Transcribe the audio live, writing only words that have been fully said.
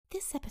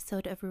This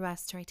episode of Ruah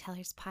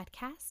Storytellers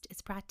podcast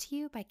is brought to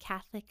you by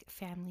Catholic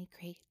Family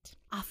Crate,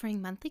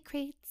 offering monthly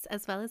crates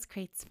as well as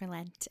crates for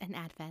Lent and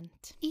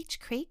Advent. Each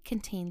crate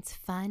contains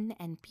fun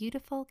and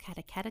beautiful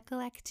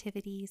catechetical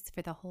activities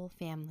for the whole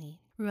family.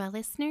 Ruah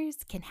listeners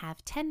can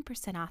have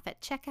 10% off at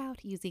checkout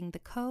using the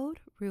code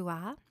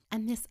RUAH,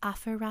 and this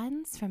offer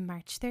runs from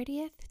March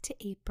 30th to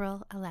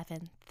April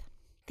 11th.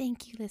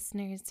 Thank you,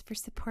 listeners, for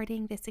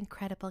supporting this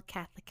incredible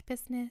Catholic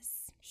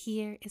business.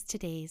 Here is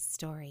today's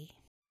story.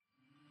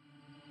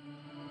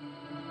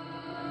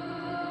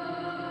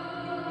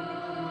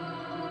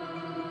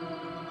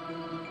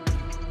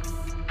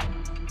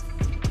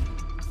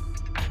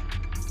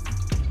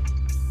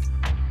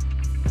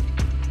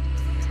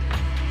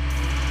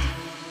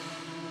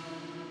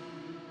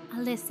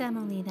 Alyssa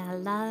Molina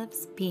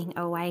loves being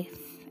a wife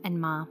and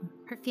mom.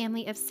 Her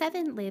family of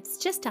 7 lives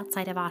just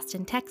outside of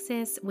Austin,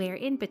 Texas, where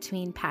in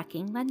between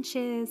packing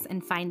lunches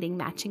and finding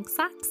matching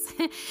socks,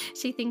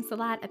 she thinks a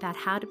lot about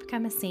how to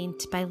become a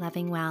saint by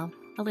loving well.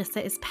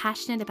 Alyssa is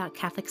passionate about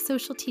Catholic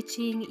social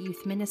teaching,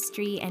 youth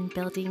ministry, and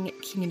building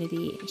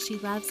community. She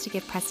loves to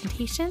give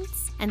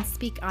presentations and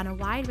speak on a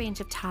wide range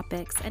of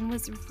topics, and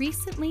was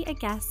recently a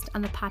guest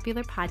on the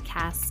popular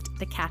podcast,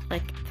 The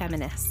Catholic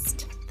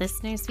Feminist.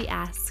 Listeners, we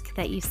ask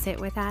that you sit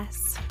with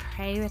us,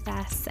 pray with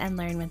us, and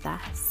learn with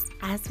us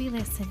as we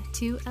listen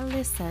to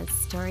Alyssa's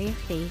story of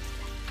faith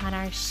on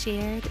our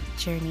shared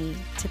journey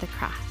to the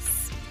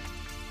cross.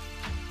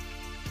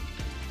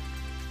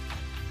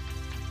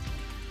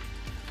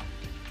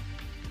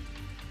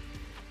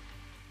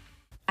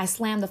 I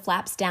slammed the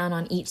flaps down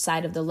on each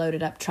side of the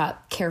loaded up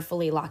truck,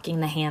 carefully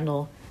locking the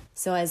handle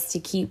so as to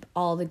keep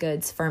all the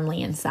goods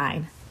firmly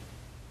inside.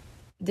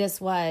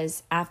 This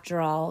was, after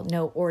all,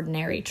 no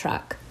ordinary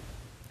truck.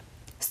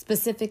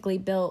 Specifically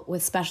built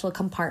with special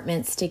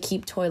compartments to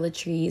keep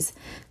toiletries,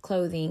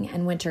 clothing,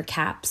 and winter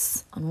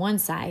caps on one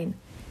side,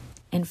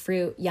 and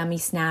fruit, yummy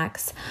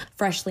snacks,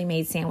 freshly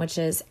made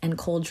sandwiches, and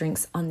cold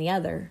drinks on the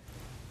other.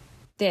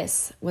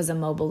 This was a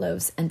Mobile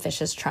Loaves and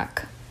Fishes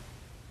truck.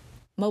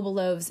 Mobile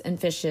Loaves and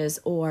Fishes,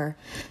 or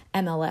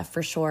MLF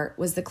for short,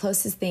 was the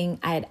closest thing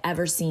I had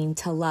ever seen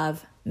to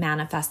love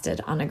manifested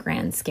on a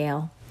grand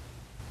scale.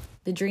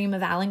 The dream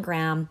of Alan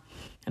Graham,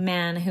 a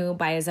man who,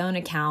 by his own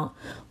account,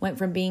 went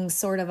from being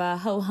sort of a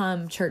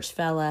ho-hum church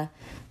fella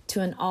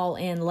to an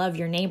all-in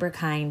love-your-neighbor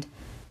kind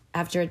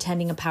after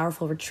attending a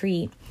powerful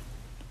retreat,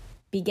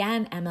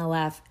 began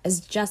MLF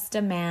as just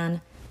a man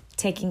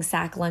taking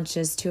sack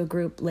lunches to a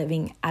group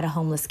living at a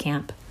homeless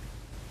camp.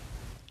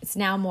 It's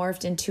now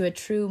morphed into a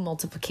true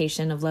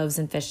multiplication of loaves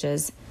and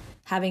fishes,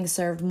 having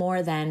served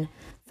more than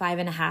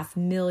 5.5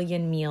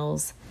 million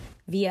meals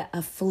via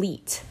a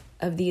fleet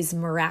of these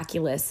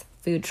miraculous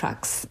food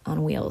trucks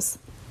on wheels.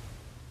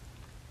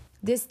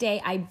 This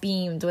day, I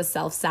beamed with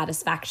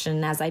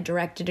self-satisfaction as I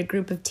directed a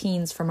group of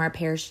teens from our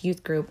parish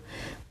youth group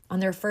on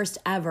their first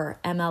ever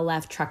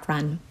MLF truck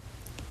run.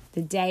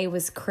 The day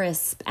was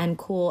crisp and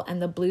cool,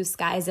 and the blue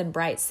skies and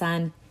bright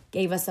sun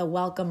gave us a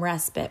welcome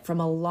respite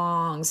from a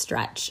long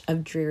stretch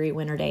of dreary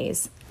winter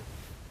days.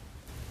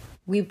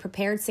 We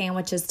prepared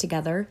sandwiches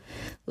together,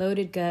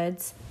 loaded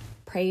goods,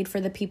 prayed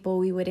for the people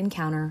we would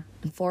encounter,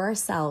 and for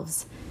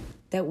ourselves,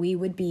 that we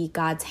would be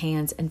God's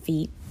hands and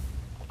feet.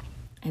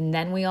 And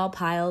then we all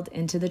piled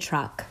into the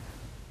truck.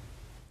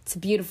 It's a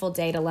beautiful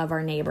day to love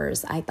our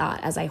neighbors, I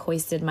thought, as I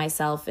hoisted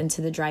myself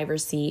into the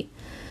driver's seat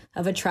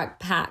of a truck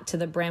packed to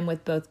the brim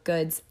with both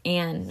goods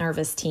and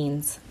nervous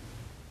teens.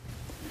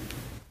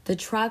 The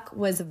truck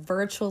was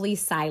virtually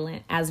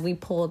silent as we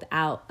pulled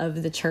out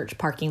of the church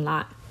parking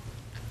lot.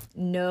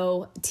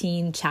 No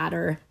teen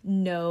chatter,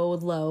 no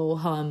low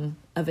hum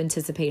of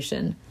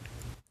anticipation,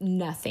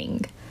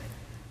 nothing.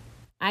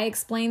 I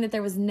explained that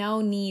there was no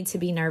need to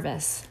be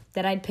nervous,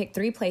 that I'd picked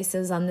 3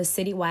 places on the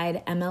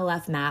citywide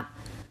MLF map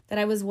that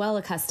I was well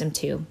accustomed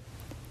to.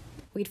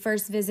 We'd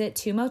first visit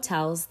 2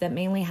 motels that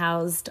mainly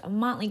housed a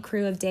motley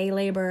crew of day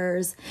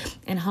laborers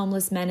and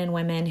homeless men and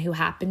women who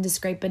happened to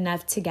scrape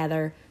enough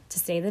together to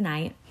stay the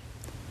night.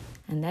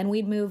 And then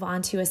we'd move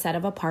on to a set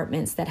of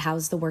apartments that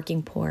housed the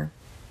working poor.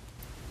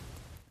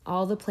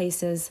 All the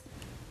places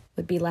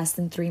would be less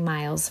than 3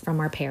 miles from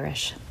our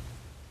parish.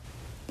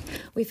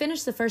 We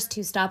finished the first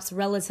 2 stops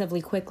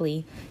relatively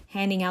quickly,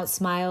 handing out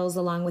smiles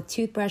along with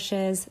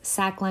toothbrushes,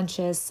 sack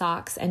lunches,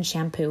 socks, and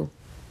shampoo.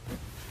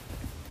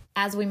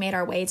 As we made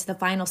our way to the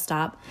final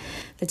stop,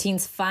 the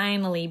teens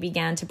finally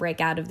began to break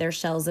out of their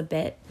shells a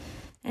bit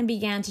and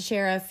began to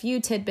share a few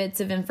tidbits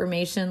of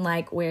information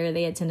like where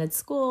they attended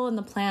school and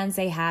the plans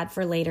they had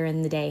for later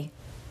in the day.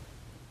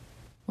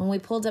 When we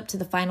pulled up to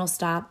the final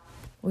stop,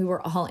 we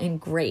were all in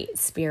great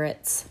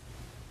spirits.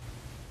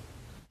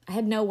 I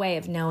had no way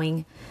of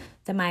knowing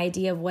that my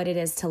idea of what it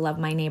is to love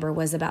my neighbor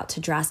was about to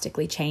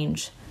drastically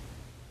change.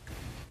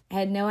 I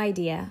had no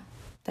idea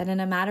that in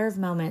a matter of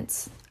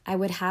moments, I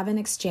would have an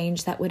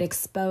exchange that would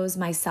expose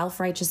my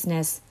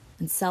self-righteousness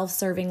and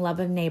self-serving love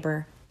of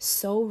neighbor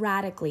so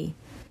radically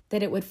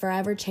that it would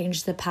forever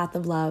change the path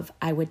of love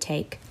I would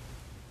take.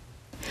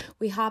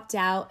 We hopped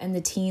out and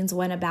the teens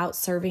went about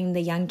serving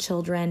the young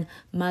children,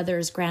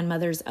 mothers,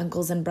 grandmothers,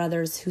 uncles, and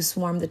brothers who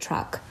swarmed the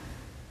truck.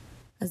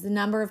 As the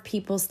number of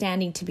people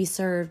standing to be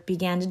served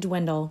began to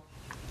dwindle,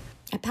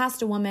 I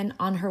passed a woman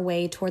on her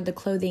way toward the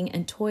clothing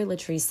and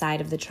toiletries side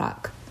of the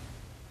truck.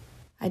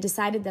 I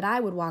decided that I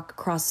would walk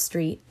across the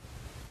street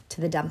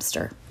to the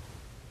dumpster.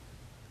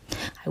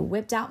 I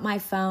whipped out my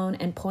phone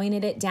and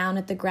pointed it down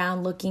at the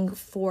ground, looking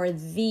for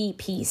the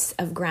piece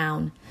of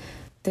ground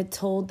that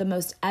told the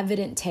most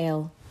evident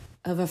tale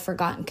of a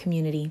forgotten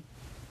community.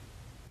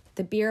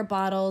 The beer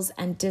bottles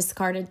and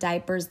discarded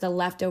diapers, the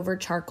leftover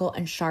charcoal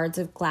and shards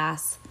of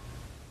glass.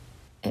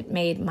 It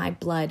made my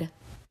blood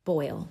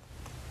boil.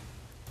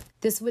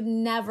 This would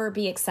never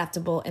be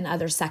acceptable in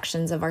other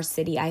sections of our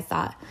city, I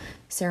thought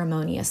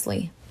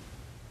ceremoniously.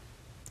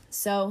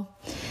 So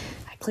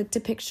I clicked a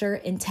picture,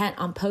 intent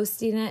on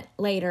posting it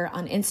later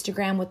on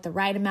Instagram with the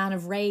right amount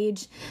of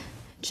rage,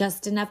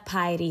 just enough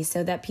piety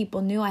so that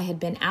people knew I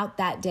had been out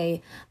that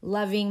day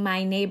loving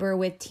my neighbor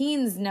with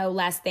teens, no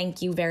less.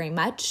 Thank you very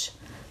much.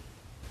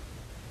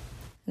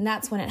 And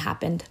that's when it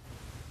happened.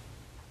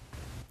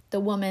 The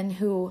woman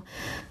who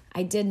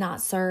I did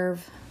not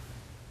serve,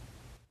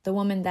 the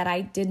woman that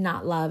I did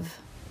not love,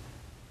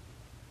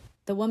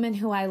 the woman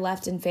who I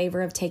left in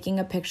favor of taking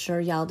a picture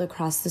yelled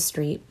across the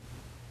street,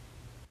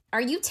 "Are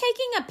you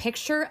taking a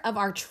picture of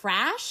our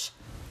trash?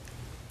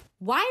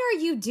 Why are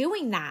you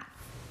doing that?"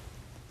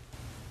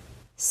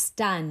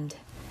 Stunned,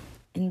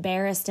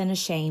 embarrassed, and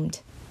ashamed,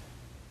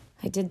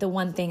 I did the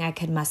one thing I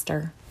could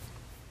muster.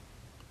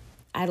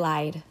 I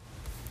lied.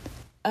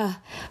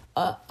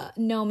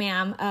 No,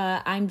 ma'am.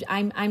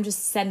 I'm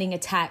just sending a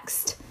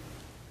text.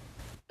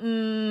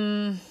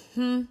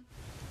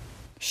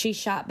 She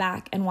shot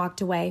back and walked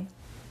away.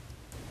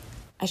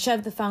 I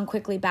shoved the phone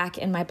quickly back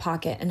in my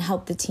pocket and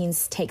helped the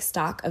teens take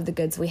stock of the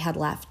goods we had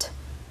left.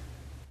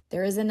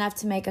 There is enough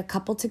to make a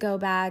couple to-go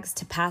bags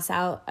to pass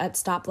out at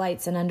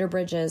stoplights and under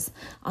bridges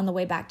on the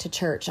way back to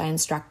church, I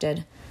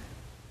instructed.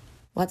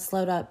 Let's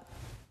load up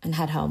and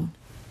head home.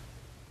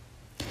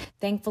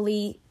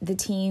 Thankfully, the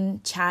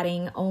teen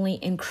chatting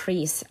only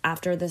increased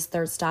after this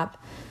third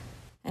stop,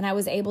 and I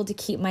was able to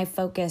keep my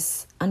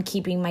focus on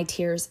keeping my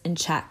tears in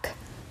check.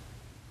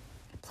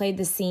 I played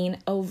the scene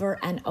over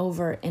and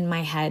over in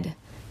my head.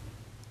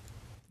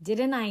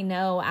 Didn't I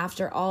know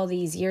after all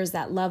these years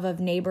that love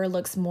of neighbor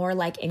looks more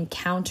like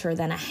encounter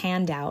than a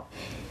handout?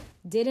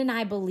 Didn't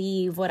I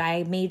believe what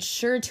I made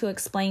sure to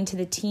explain to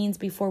the teens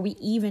before we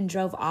even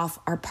drove off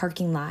our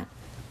parking lot?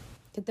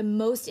 That the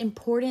most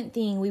important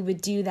thing we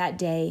would do that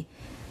day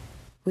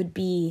would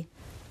be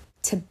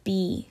to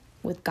be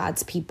with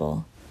God's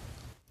people,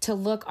 to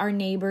look our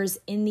neighbors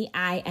in the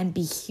eye and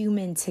be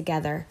human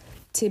together,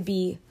 to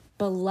be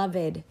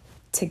beloved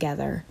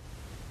together.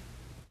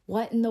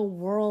 What in the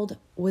world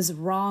was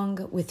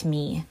wrong with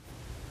me?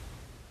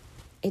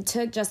 It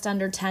took just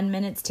under 10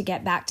 minutes to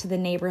get back to the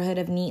neighborhood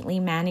of neatly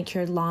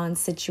manicured lawns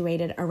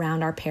situated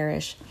around our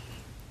parish.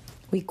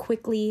 We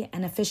quickly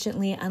and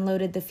efficiently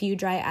unloaded the few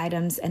dry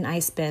items and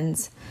ice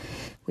bins.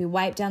 We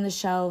wiped down the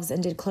shelves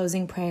and did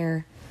closing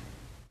prayer,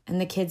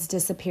 and the kids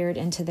disappeared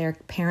into their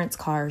parents'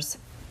 cars.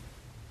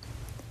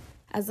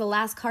 As the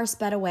last car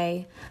sped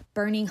away,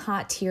 burning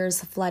hot tears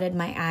flooded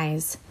my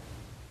eyes.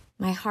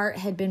 My heart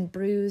had been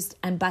bruised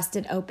and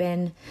busted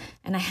open,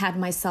 and I had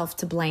myself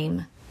to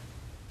blame.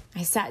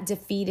 I sat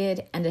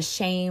defeated and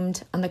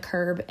ashamed on the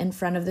curb in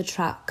front of the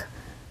truck.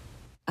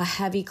 A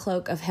heavy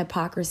cloak of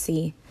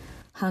hypocrisy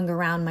hung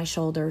around my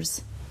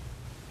shoulders.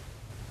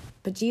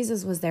 But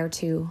Jesus was there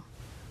too.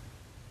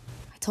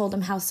 I told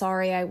him how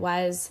sorry I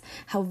was,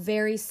 how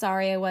very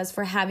sorry I was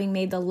for having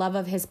made the love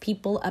of his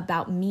people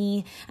about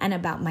me and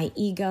about my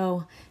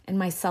ego and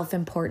my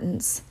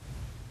self-importance.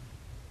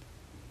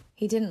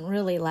 He didn't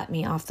really let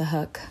me off the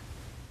hook.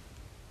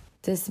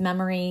 This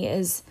memory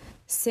is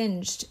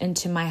singed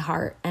into my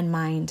heart and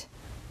mind.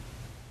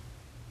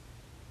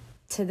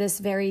 To this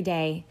very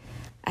day,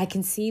 I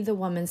can see the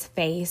woman's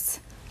face,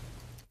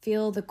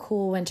 feel the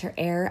cool winter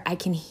air. I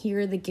can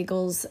hear the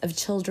giggles of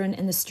children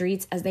in the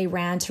streets as they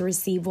ran to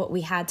receive what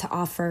we had to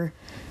offer.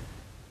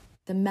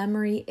 The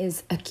memory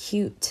is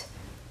acute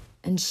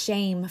and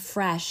shame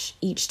fresh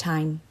each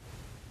time.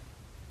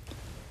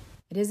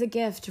 It is a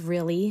gift,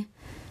 really.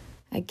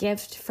 A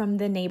gift from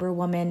the neighbor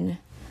woman,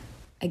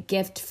 a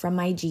gift from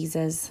my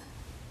Jesus.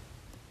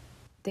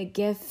 The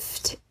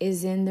gift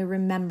is in the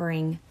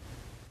remembering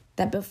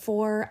that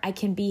before I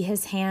can be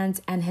his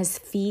hands and his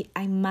feet,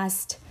 I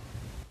must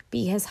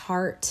be his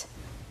heart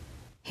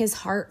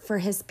for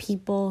his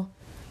people,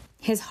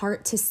 his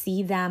heart to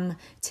see them,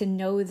 to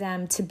know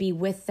them, to be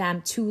with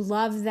them, to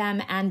love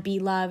them and be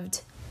loved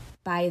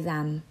by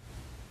them.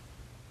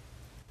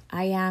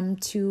 I am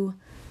to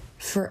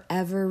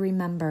forever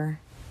remember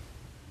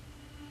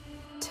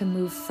to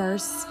move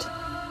first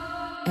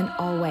and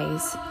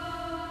always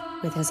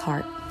with his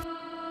heart.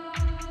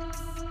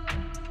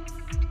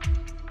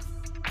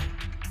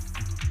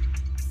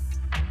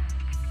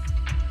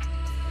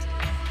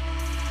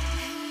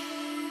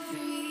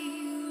 Every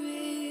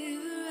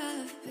river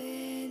I've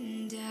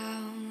been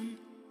down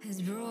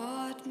has brought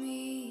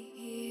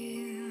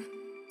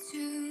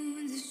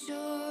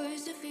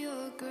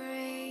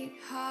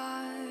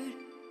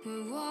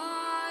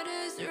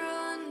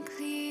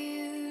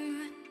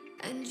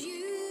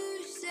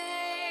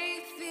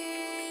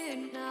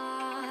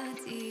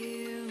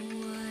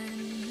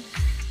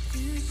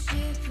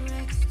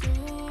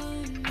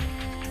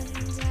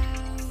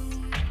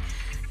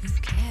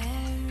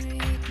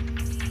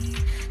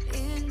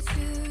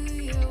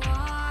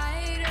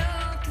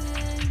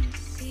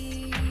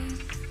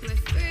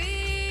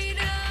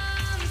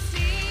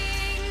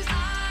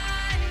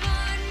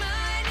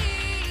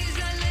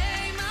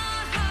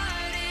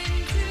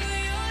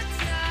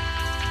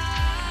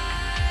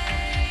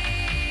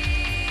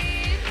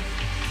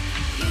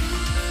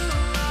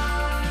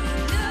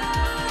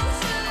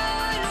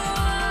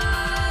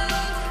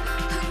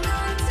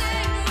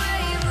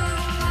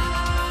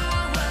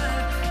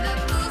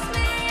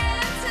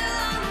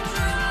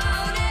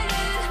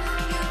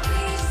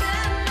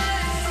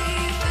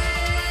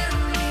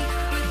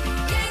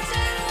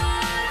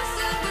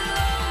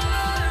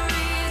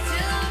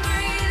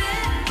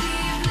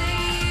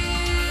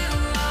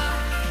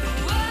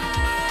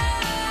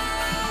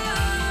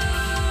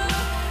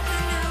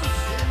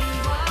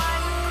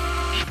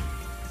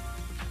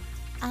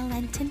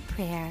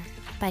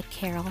by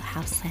Carol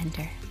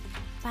Houselander.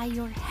 By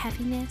your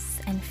heaviness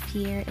and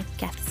fear in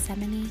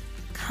Gethsemane,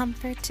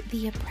 comfort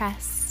the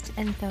oppressed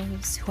and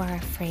those who are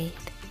afraid.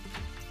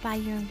 By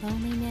your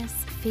loneliness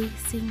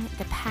facing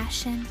the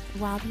passion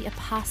while the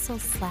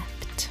apostles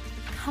slept,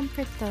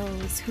 comfort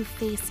those who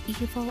face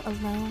evil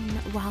alone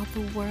while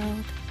the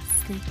world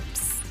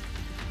sleeps.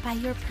 By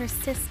your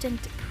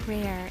persistent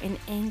prayer in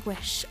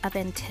anguish of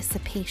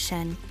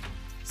anticipation,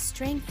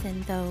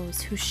 strengthen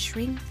those who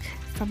shrink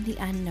from the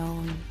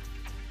unknown.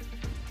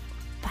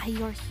 By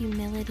your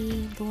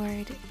humility,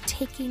 Lord,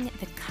 taking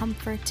the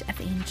comfort of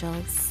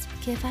angels,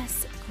 give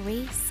us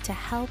grace to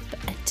help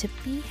and to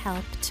be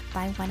helped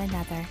by one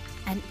another,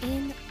 and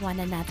in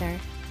one another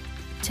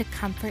to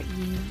comfort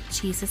you,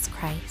 Jesus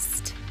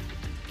Christ.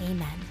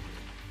 Amen.